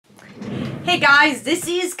Hey guys, this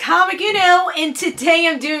is Comic Uno, and today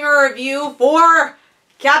I'm doing a review for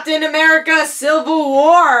Captain America Civil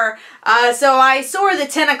War. So I saw the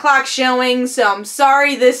 10 o'clock showing, so I'm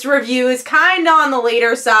sorry this review is kind of on the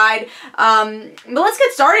later side. But let's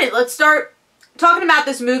get started. Let's start talking about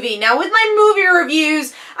this movie. Now, with my movie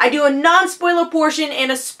reviews, I do a non-spoiler portion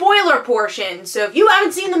and a spoiler portion. So if you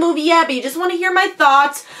haven't seen the movie yet, but you just want to hear my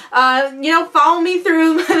thoughts, follow me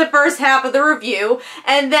through the first half of the review.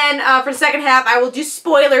 And then for the second half, I will do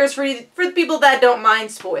spoilers for the people that don't mind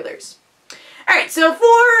spoilers. Alright, so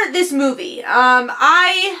for this movie,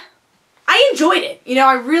 I enjoyed it.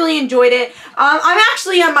 I really enjoyed it. I'm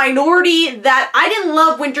actually a minority that I didn't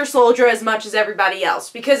love Winter Soldier as much as everybody else,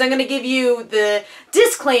 because I'm going to give you the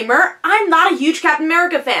disclaimer, I'm not a huge Captain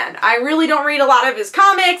America fan. I really don't read a lot of his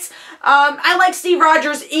comics. I like Steve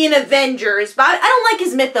Rogers in Avengers, but I don't like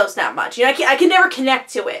his mythos that much. I can never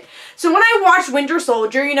connect to it. So when I watched Winter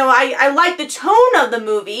Soldier, I like the tone of the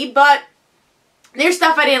movie, but there's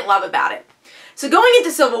stuff I didn't love about it. So going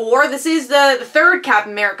into Civil War, this is the third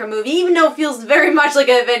Captain America movie, even though it feels very much like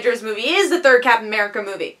an Avengers movie. It is the third Captain America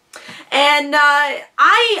movie. And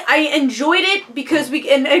I enjoyed it because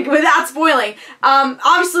and without spoiling,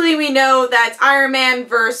 obviously we know that it's Iron Man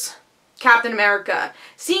versus Captain America.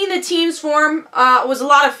 Seeing the teams form was a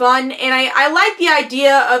lot of fun, and I like the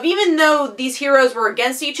idea of, even though these heroes were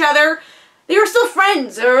against each other, they were still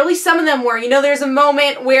friends, or at least some of them were. There's a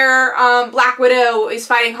moment where Black Widow is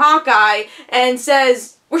fighting Hawkeye and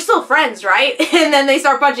says, "We're still friends, right?" And then they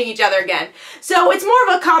start punching each other again. So it's more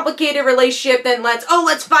of a complicated relationship than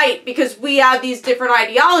let's fight because we have these different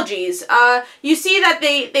ideologies. You see that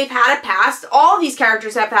they've had a past. All these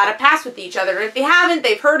characters have had a past with each other. And if they haven't,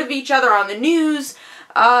 they've heard of each other on the news.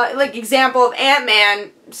 Like example of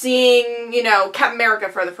Ant-Man seeing, Captain America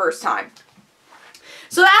for the first time.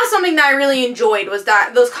 So that was something that I really enjoyed, was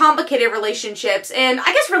that those complicated relationships, and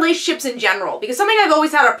I guess relationships in general, because something I've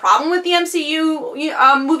always had a problem with the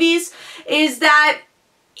MCU movies is that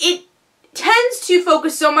it tends to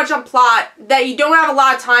focus so much on plot that you don't have a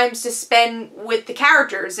lot of times to spend with the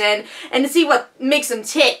characters and to see what makes them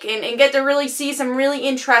tick and get to really see some really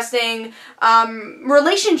interesting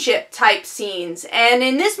relationship type scenes. And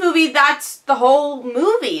in this movie, that's the whole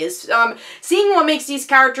movie, is seeing what makes these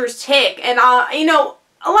characters tick. And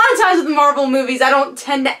a lot of times with the Marvel movies, I don't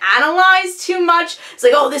tend to analyze too much. It's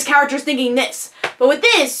like, oh, this character's thinking this. But with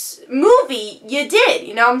this movie, you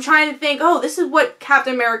did. I'm trying to think, oh, this is what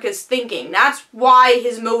Captain America's thinking. That's why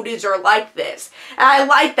his motives are like this. And I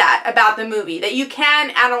like that about the movie, that you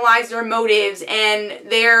can analyze their motives and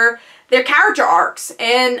their character arcs.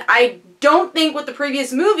 And I don't think with the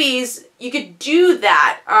previous movies, you could do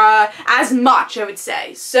that as much, I would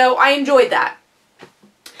say. So I enjoyed that.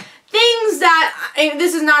 Things that,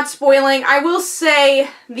 this is not spoiling, I will say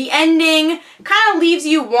the ending kind of leaves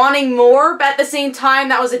you wanting more, but at the same time,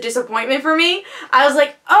 that was a disappointment for me. I was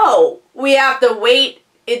like, oh, we have to wait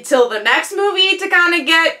until the next movie to kind of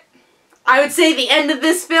get, I would say, the end of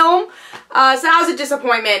this film. So that was a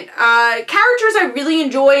disappointment. Characters I really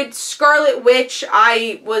enjoyed. Scarlet Witch,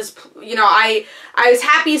 I was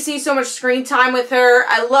happy to see so much screen time with her.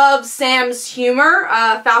 I love Sam's humor,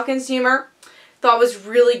 Falcon's humor. Thought was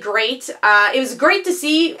really great. It was great to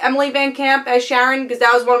see Emily Van Camp as Sharon, because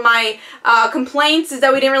that was one of my complaints, is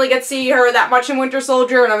that we didn't really get to see her that much in Winter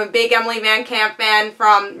Soldier, and I'm a big Emily Van Camp fan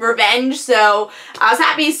from Revenge, so I was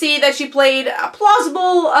happy to see that she played a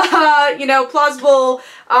plausible, plausible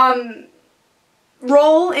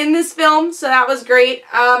role in this film, so that was great.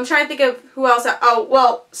 I'm trying to think of who else. Oh,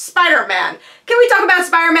 well, Spider-Man. Can we talk about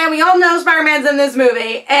Spider-Man? We all know Spider-Man's in this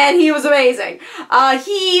movie, and he was amazing. That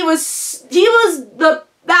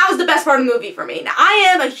was the best part of the movie for me. Now,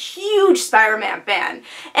 I am a huge Spider-Man fan,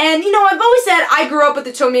 and I've always said I grew up with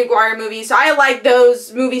the Tobey Maguire movies, so I like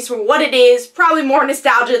those movies for what it is, probably more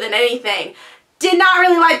nostalgia than anything. Did not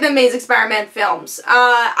really like the Amazing Spider-Man films.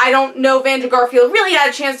 I don't know if Andrew Garfield really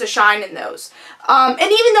had a chance to shine in those. And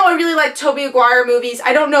even though I really like Tobey Maguire movies,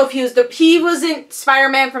 I don't know if he wasn't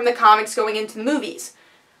Spider-Man from the comics going into the movies.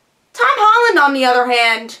 Tom Holland, on the other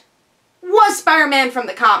hand, was Spider-Man from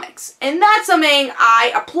the comics. And that's something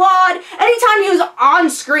I applaud. Anytime he was on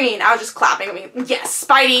screen, I was just clapping. I mean, yes,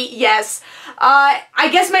 Spidey, yes. I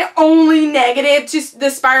guess my only negative to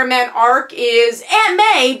the Spider-Man arc is Aunt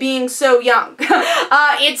May being so young.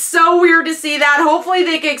 It's so weird to see that. Hopefully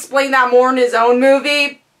they can explain that more in his own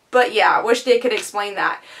movie. But yeah, I wish they could explain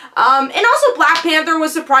that. And also Black Panther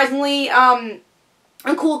was surprisingly a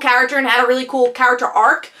cool character and had a really cool character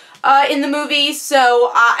arc in the movie.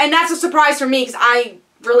 So, and that's a surprise for me because I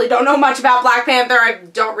really don't know much about Black Panther. I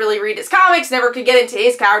don't really read his comics, never could get into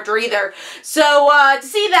his character either. So to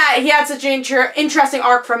see that he had such an interesting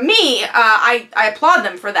arc from me, I applaud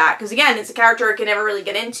them for that, because again, it's a character I could never really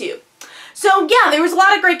get into. So yeah, there was a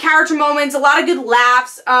lot of great character moments, a lot of good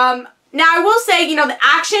laughs. Now I will say, you know, the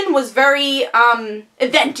action was very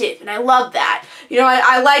inventive, and I love that. You know,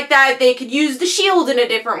 I like that they could use the shield in a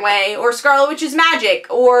different way, or Scarlet Witch's magic,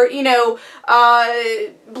 or, you know,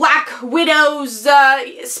 Black Widow's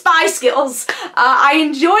spy skills. I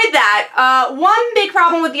enjoyed that. One big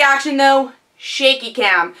problem with the action, though, shaky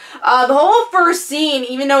cam. The whole first scene,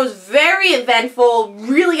 even though it was very eventful,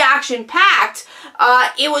 really action-packed,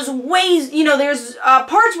 it was way, you know, there's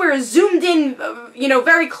parts where it zoomed in, you know,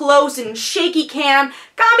 very close and shaky cam.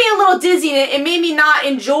 Got me a little dizzy, and it made me not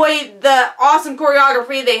enjoy the awesome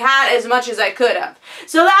choreography they had as much as I could have.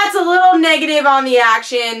 So that's a little negative on the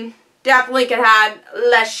action. Definitely could have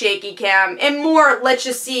less shaky cam and more, let's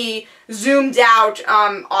just see, zoomed out,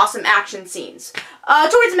 awesome action scenes.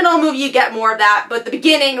 Towards the middle of the movie you get more of that, but the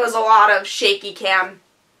beginning was a lot of shaky cam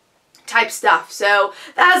type stuff, so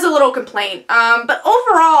that's a little complaint. But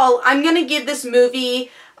overall, I'm gonna give this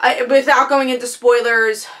movie, without going into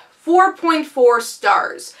spoilers, 4.4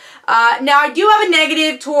 stars. Now I do have a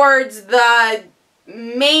negative towards the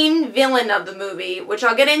main villain of the movie, which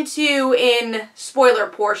I'll get into in spoiler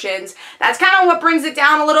portions. That's kind of what brings it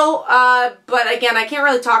down a little, but again, I can't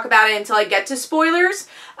really talk about it until I get to spoilers.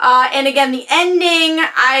 And again, the ending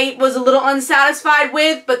I was a little unsatisfied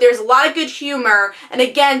with, but there's a lot of good humor, and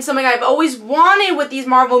again, something I've always wanted with these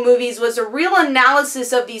Marvel movies was a real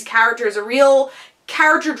analysis of these characters, a real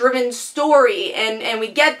character-driven story, and we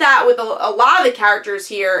get that with a lot of the characters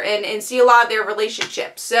here, and see a lot of their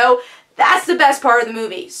relationships. So that's the best part of the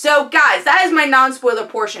movie. So guys, that is my non-spoiler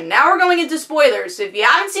portion. Now we're going into spoilers. So if you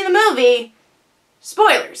haven't seen the movie,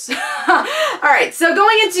 spoilers. Alright, so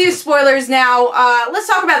going into spoilers now, let's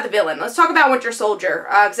talk about the villain. Let's talk about Winter Soldier,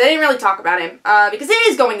 because I didn't really talk about him, because it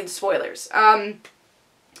is going into spoilers.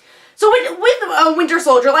 So with Winter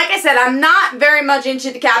Soldier, like I said, I'm not very much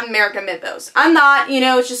into the Captain America mythos. I'm not, you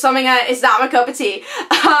know, it's just something it's not my cup of tea.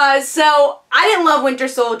 So I didn't love Winter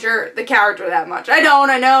Soldier, the character, that much. I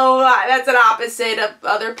know that's an opposite of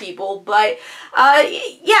other people, but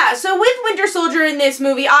yeah, so with Winter Soldier in this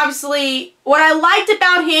movie, obviously, what I liked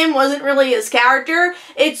about him wasn't really his character,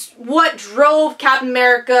 it's what drove Captain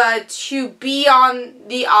America to be on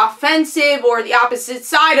the offensive or the opposite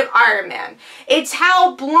side of Iron Man. It's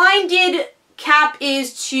how blinded Cap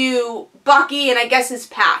is to Bucky and I guess his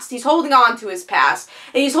past. He's holding on to his past.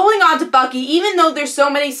 And he's holding on to Bucky even though there's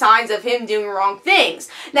so many signs of him doing wrong things.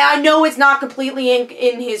 Now I know it's not completely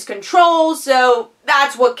in his control, so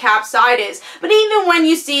that's what Cap's side is. But even when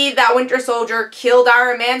you see that Winter Soldier killed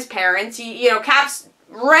Iron Man's parents, you know, Cap's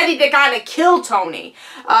ready to kind of kill Tony.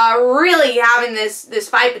 Really having this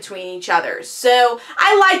fight between each other. So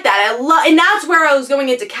I like that. And that's where I was going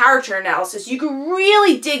into character analysis. You can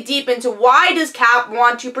really dig deep into why does Cap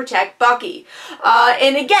want to protect Bucky.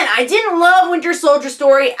 And again, I didn't love Winter Soldier's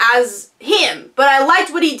story as him, but I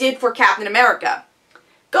liked what he did for Captain America.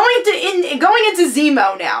 Going into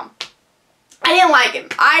Zemo now. I didn't like him.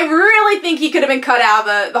 I really think he could have been cut out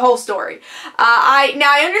of the whole story. Now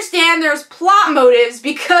I understand there's plot motives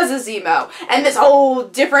because of Zemo and this whole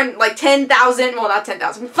different, like 10,000, well not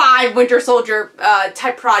 10,000, 5 Winter Soldier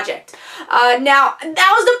type project. Now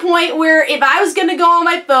that was the point where if I was gonna go on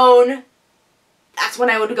my phone, that's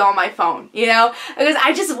when I would go on my phone, you know? Because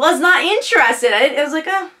I just was not interested. I was like,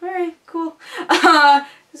 oh, alright, cool.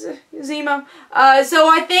 Zemo. So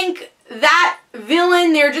I think that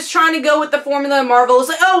villain, they're just trying to go with the formula of Marvel. It's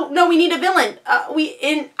like, oh, no, we need a villain.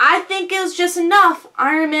 And I think it was just enough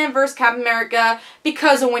Iron Man versus Captain America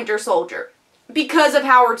because of Winter Soldier. Because of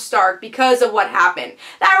Howard Stark. Because of what happened.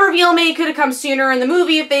 That reveal maybe could have come sooner in the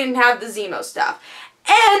movie if they didn't have the Zemo stuff.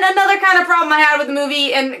 And another kind of problem I had with the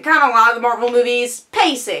movie, and kind of a lot of the Marvel movies,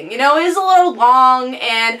 pacing. You know, it is a little long,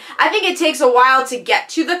 and I think it takes a while to get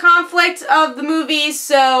to the conflict of the movie,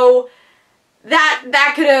 so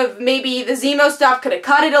that could have, maybe the Zemo stuff could have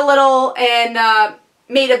cut it a little and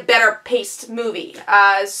made a better paced movie.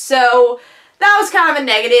 So that was kind of a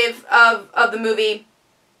negative of the movie.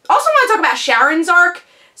 Also want to talk about Sharon's arc.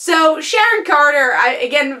 So Sharon Carter,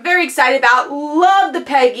 again, very excited about. Loved the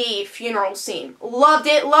Peggy funeral scene. Loved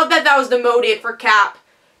it. Loved that was the motive for Cap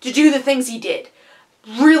to do the things he did.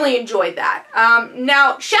 Really enjoyed that.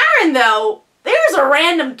 Now, Sharon, though, there's a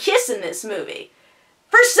random kiss in this movie.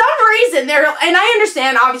 For some reason, and I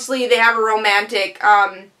understand, obviously, they have a romantic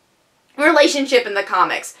relationship in the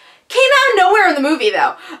comics. Came out of nowhere in the movie,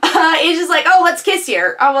 though. It's just like, oh, let's kiss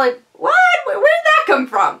here. I'm like, what? Where did that come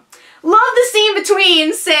from? Love the scene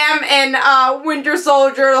between Sam and Winter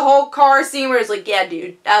Soldier, the whole car scene where it's like, yeah,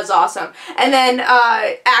 dude, that was awesome. And then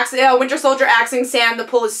Winter Soldier asking Sam to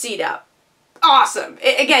pull his seat up. Awesome.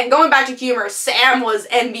 Again, going back to humor, Sam was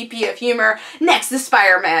MVP of humor next to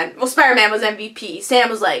Spider-Man. Well, Spider-Man was MVP.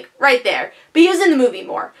 Sam was like right there. But he was in the movie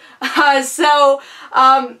more. That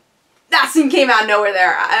scene came out of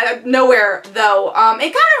nowhere though. It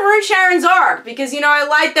kind of ruined Sharon's arc because, you know, I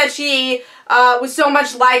like that she was so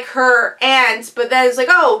much like her aunt, but then it's like,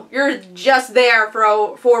 oh, you're just there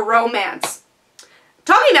for romance.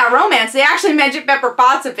 Talking about romance, they actually mentioned Pepper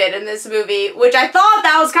Potts a bit in this movie, which I thought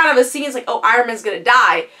that was kind of a scene. It's like, oh, Iron Man's gonna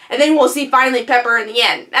die, and then we'll see finally Pepper in the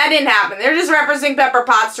end. That didn't happen. They're just referencing Pepper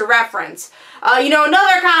Potts to reference. You know,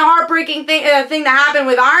 another kind of heartbreaking thing that happened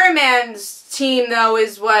with Iron Man's team, though,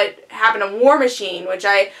 is what happened to War Machine, which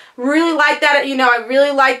I really like that, you know, I really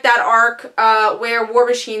like that arc where War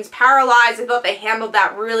Machine's paralyzed. I thought they handled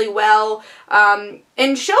that really well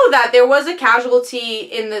and showed that there was a casualty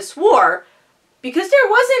in this war. Because there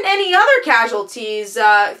wasn't any other casualties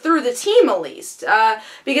through the team, at least.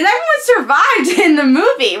 Because everyone survived in the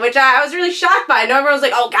movie, which I was really shocked by. I know everyone was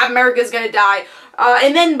like, oh, Captain America's gonna die.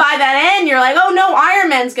 And then by that end, you're like, oh no, Iron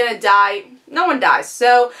Man's gonna die. No one dies.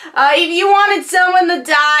 So, if you wanted someone to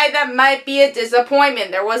die, that might be a disappointment.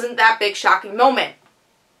 There wasn't that big shocking moment.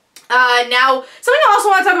 Now, something I also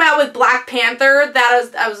want to talk about with Black Panther that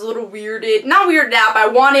I was a little weirded, not weirded out, but I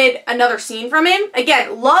wanted another scene from him.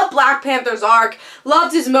 Again, loved Black Panther's arc,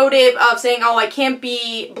 loved his motive of saying, oh, I can't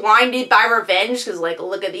be blinded by revenge, because, like,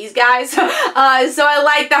 look at these guys. So I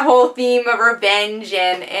like the whole theme of revenge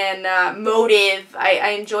and motive.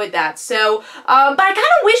 I enjoyed that. So, but I kind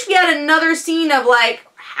of wish we had another scene of, like,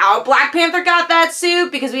 how Black Panther got that suit,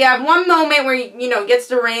 because we have one moment where he, you know, gets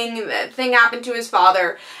the ring, that thing happened to his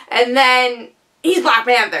father, and then he's Black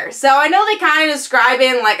Panther. So I know they kind of describe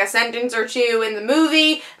it in like a sentence or two in the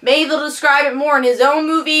movie. Maybe they'll describe it more in his own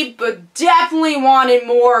movie, but definitely wanted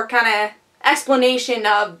more kind of explanation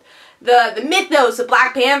of the mythos of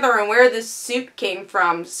Black Panther and where this suit came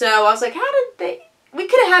from. So I was like, how did they... We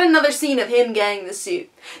could have had another scene of him getting the suit.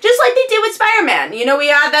 Just like they did with Spider-Man. You know, we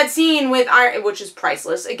had that scene with which is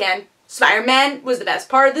priceless. Again, Spider-Man was the best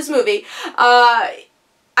part of this movie. I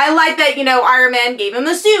like that, you know, Iron Man gave him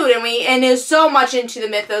the suit, and is so much into the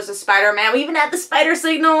mythos of Spider-Man. We even had the spider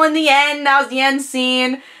signal in the end. That was the end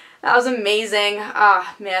scene. That was amazing.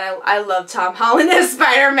 Ah, man, I love Tom Holland as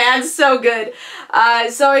Spider-Man. So good.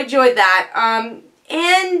 So I enjoyed that.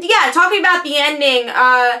 And yeah, talking about the ending,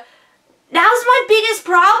 that was my biggest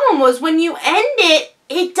problem, was when you end it,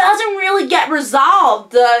 it doesn't really get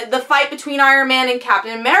resolved, the fight between Iron Man and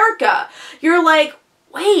Captain America. You're like,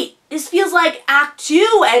 wait, this feels like Act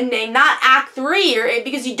 2 ending, not Act 3,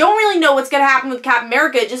 because you don't really know what's going to happen with Captain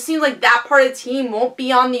America. It just seems like that part of the team won't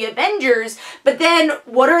be on the Avengers, but then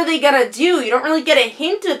what are they going to do? You don't really get a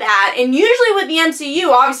hint of that, and usually with the MCU,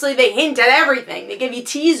 obviously they hint at everything. They give you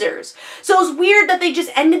teasers. So it's weird that they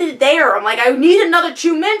just ended it there. I'm like, I need another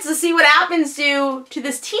 2 minutes to see what happens to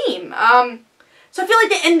this team. So I feel like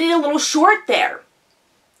they ended a little short there.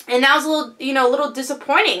 And that was a little, you know, a little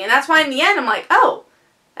disappointing, and that's why in the end I'm like, oh,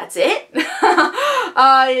 that's it?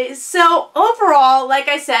 So overall, like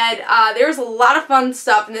I said, there's a lot of fun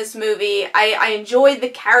stuff in this movie. I enjoyed the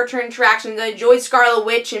character interactions. I enjoyed Scarlet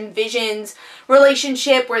Witch and Vision's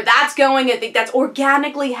relationship, where that's going. I think that's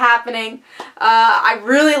organically happening. I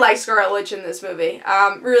really like Scarlet Witch in this movie.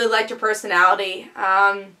 Really liked her personality.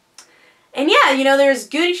 And yeah, you know, there's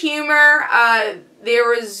good humor. There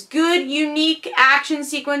was good, unique action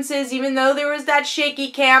sequences, even though there was that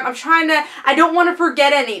shaky cam. I don't want to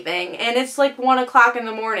forget anything, and it's like 1 o'clock in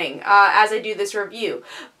the morning as I do this review.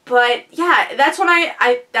 But yeah, that's what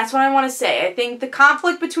I want to say. I think the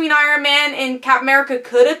conflict between Iron Man and Captain America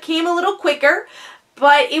could have came a little quicker,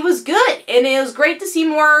 but it was good, and it was great to see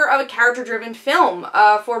more of a character-driven film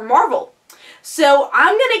for Marvel. So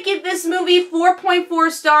I'm going to give this movie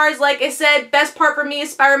 4.4 stars. Like I said, best part for me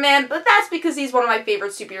is Spider-Man, but that's because he's one of my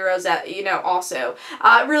favorite superheroes, you know, also.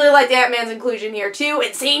 Really liked Ant-Man's inclusion here, too.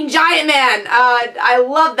 Insane Giant Man! I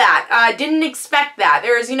love that. Didn't expect that.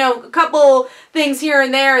 There's, you know, a couple things here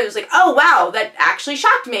and there. It was like, oh, wow, that actually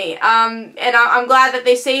shocked me. And I'm glad that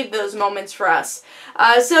they saved those moments for us.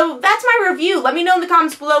 So that's my review. Let me know in the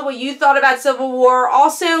comments below what you thought about Civil War.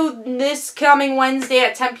 Also, this coming Wednesday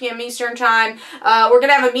at 10 p.m. Eastern Time, we're going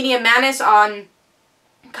to have a Media Madness on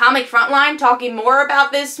Comic Frontline, talking more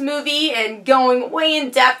about this movie and going way in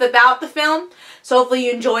depth about the film. So hopefully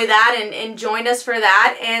you enjoy that and join us for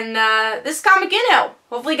that. And this is Comic Inno.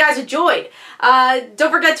 hopefully you guys enjoyed.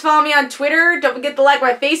 Don't forget to follow me on Twitter. Don't forget to like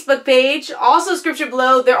my Facebook page. Also, description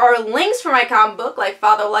below, there are links for my comic book, Like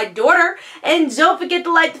Father, Like Daughter. And don't forget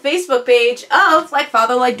to like the Facebook page of Like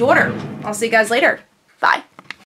Father, Like Daughter. I'll see you guys later. Bye.